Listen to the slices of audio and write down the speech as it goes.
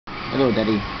Hello,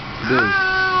 Daddy. Today is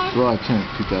July 10th,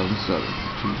 2007.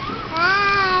 Tuesday.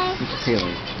 Hi. This is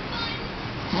Taylor.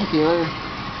 Hi, Taylor.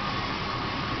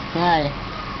 Hi.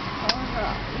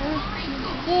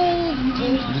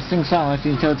 Just sing a song. Let's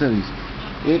sing Teletubbies.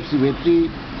 Ipsy Wipsy.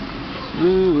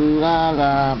 Loo la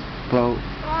la. Po.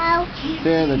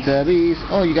 Teletubbies.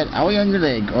 Oh, you got owie on your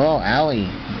leg. Oh,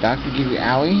 owie. Doctor give you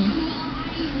owie?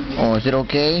 Oh, is it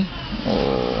okay?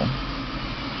 Oh.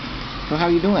 So how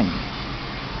you doing?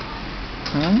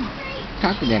 Huh?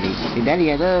 Talk to Daddy. Say,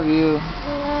 Daddy, I love you.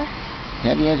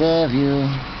 Daddy, I love you.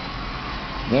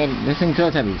 Daddy, let's sing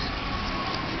Teletubbies.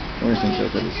 We're gonna sing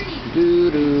Teletubbies.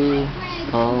 Doo doo.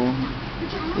 Oh.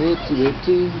 Itsy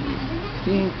bitsy.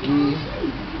 Tinky.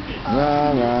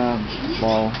 La la.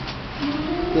 Ball.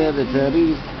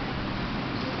 Teletubbies.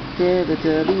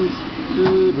 Teletubbies.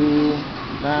 Doo doo.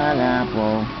 La la.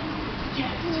 Ball.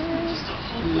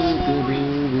 Doo doo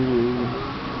doo doo.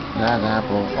 La la.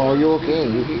 Ball. Oh, you okay?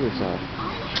 You hit yourself.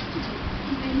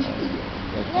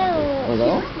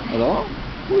 Hello? Hello?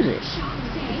 Who is this?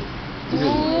 Is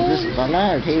this Lala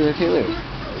or Taylor? Taylor.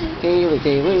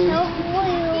 Taylor.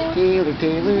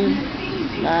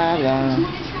 La la.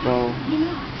 Go.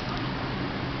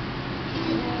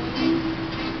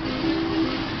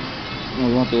 Oh,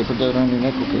 you want to put that on your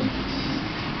neck? Okay.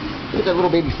 Look at that little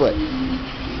baby foot.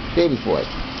 Baby foot.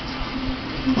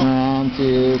 1,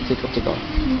 2, tick off.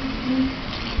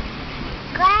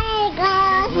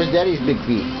 Where's Daddy's big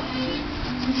feet?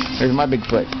 There's my big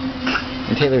foot.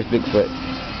 And Taylor's big foot.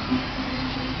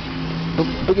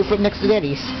 Put your foot next to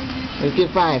Daddy's. Let's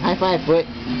get 5. High 5, foot.